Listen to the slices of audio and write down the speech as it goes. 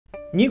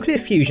Nuclear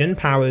fusion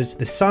powers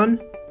the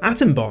sun,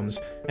 atom bombs,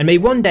 and may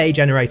one day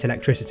generate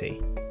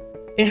electricity.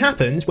 It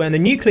happens when the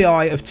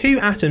nuclei of two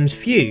atoms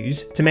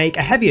fuse to make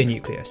a heavier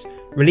nucleus,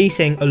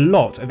 releasing a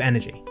lot of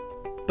energy.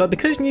 But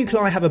because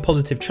nuclei have a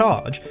positive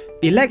charge,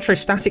 the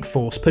electrostatic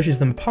force pushes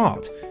them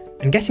apart,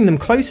 and getting them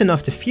close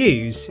enough to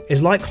fuse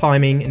is like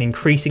climbing an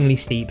increasingly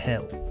steep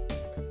hill.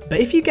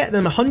 But if you get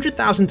them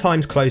 100,000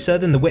 times closer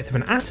than the width of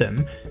an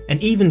atom, an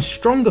even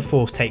stronger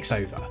force takes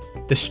over,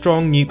 the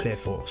strong nuclear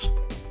force.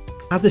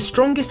 As the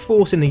strongest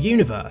force in the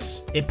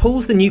universe, it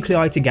pulls the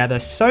nuclei together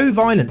so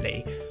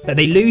violently that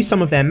they lose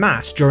some of their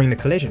mass during the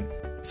collision,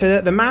 so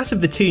that the mass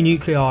of the two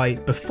nuclei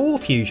before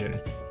fusion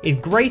is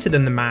greater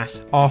than the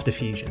mass after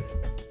fusion.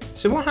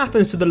 So what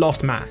happens to the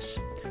lost mass?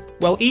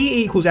 Well,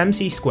 E equals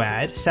mc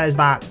squared says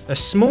that a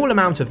small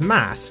amount of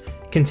mass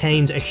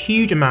contains a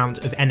huge amount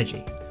of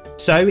energy.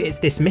 So it's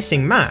this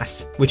missing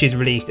mass which is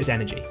released as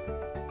energy.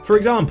 For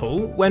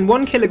example, when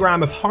 1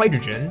 kilogram of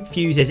hydrogen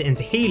fuses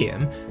into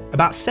helium,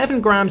 about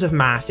 7 grams of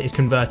mass is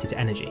converted to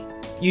energy.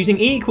 Using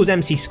E equals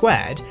mc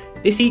squared,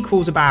 this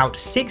equals about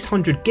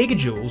 600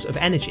 gigajoules of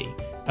energy,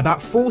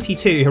 about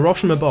 42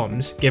 Hiroshima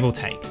bombs, give or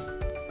take.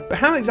 But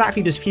how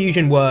exactly does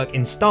fusion work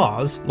in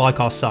stars like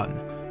our sun?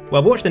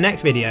 Well, watch the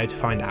next video to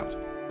find out.